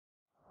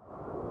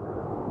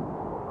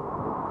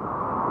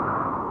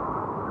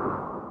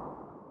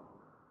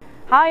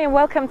Hi and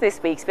welcome to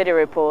this week's video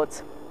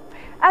report.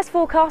 As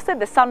forecasted,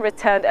 the sun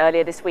returned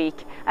earlier this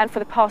week, and for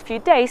the past few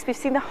days we've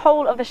seen the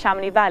whole of the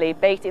Chamonix Valley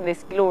bathed in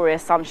this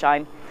glorious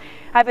sunshine.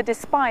 However,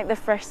 despite the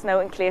fresh snow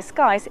and clear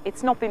skies,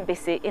 it's not been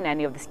busy in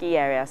any of the ski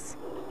areas.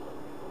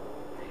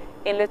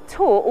 In Le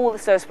Tour, all the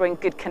slopes were in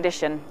good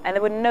condition and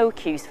there were no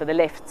queues for the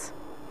lifts.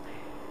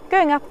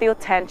 Going up the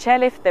Hautenne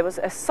chairlift, there was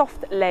a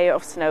soft layer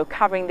of snow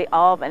covering the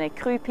Arve and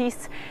Écrue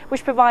pistes,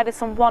 which provided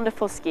some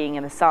wonderful skiing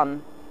in the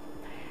sun.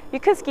 You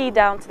could ski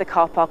down to the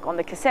car park on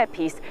the Cassette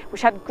piste,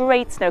 which had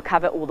great snow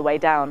cover all the way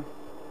down.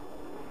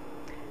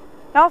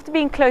 Now, after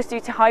being closed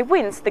due to high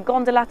winds, the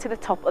gondola to the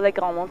top of the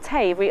Grand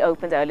Montet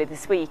reopened earlier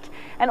this week,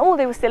 and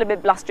although it was still a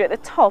bit blustery at the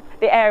top,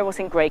 the area was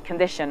in great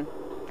condition.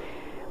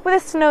 With a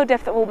snow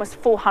depth of almost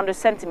 400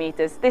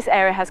 centimeters, this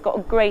area has got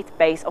a great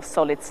base of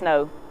solid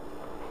snow.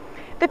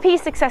 The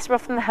piste accessible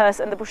from the Hearst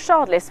and the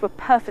Bouchard lifts were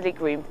perfectly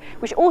groomed,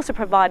 which also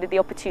provided the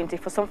opportunity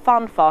for some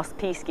fun, fast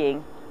piste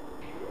skiing.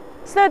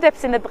 Snow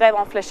depths in the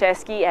Brévent-Fléchère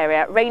ski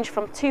area range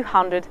from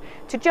 200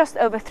 to just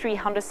over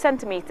 300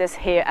 centimeters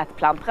here at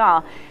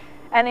Plain-Prat,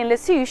 and in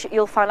Les Suches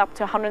you'll find up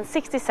to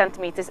 160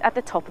 centimeters at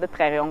the top of the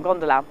Prairion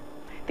gondola.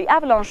 The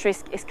avalanche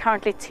risk is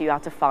currently 2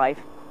 out of 5.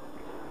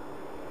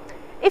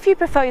 If you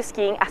prefer your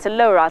skiing at a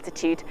lower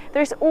altitude,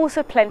 there is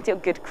also plenty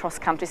of good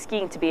cross-country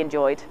skiing to be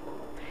enjoyed.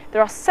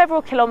 There are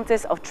several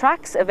kilometers of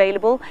tracks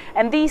available,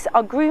 and these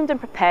are groomed and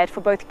prepared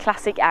for both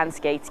classic and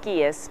skate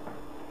skiers.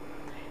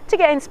 To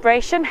get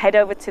inspiration, head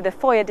over to the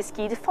Foyer de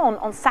Ski de Fond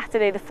on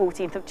Saturday the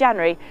 14th of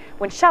January,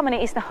 when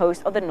Chamonix is the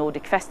host of the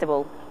Nordic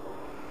Festival.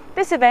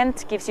 This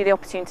event gives you the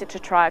opportunity to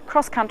try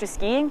cross-country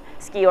skiing,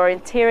 ski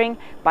orienteering,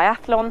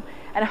 biathlon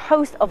and a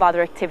host of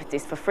other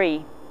activities for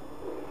free.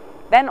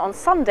 Then on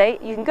Sunday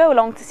you can go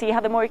along to see how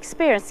the more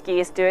experienced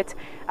skiers do it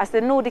as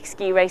the Nordic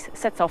ski race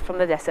sets off from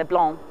the Désert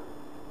Blanc.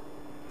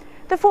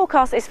 The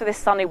forecast is for this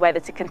sunny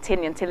weather to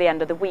continue until the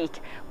end of the week,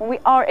 when we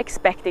are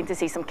expecting to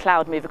see some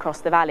cloud move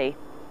across the valley.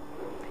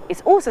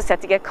 It's also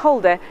set to get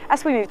colder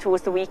as we move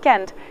towards the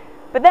weekend,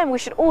 but then we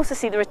should also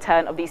see the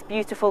return of these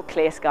beautiful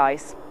clear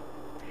skies.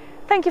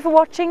 Thank you for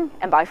watching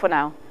and bye for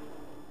now.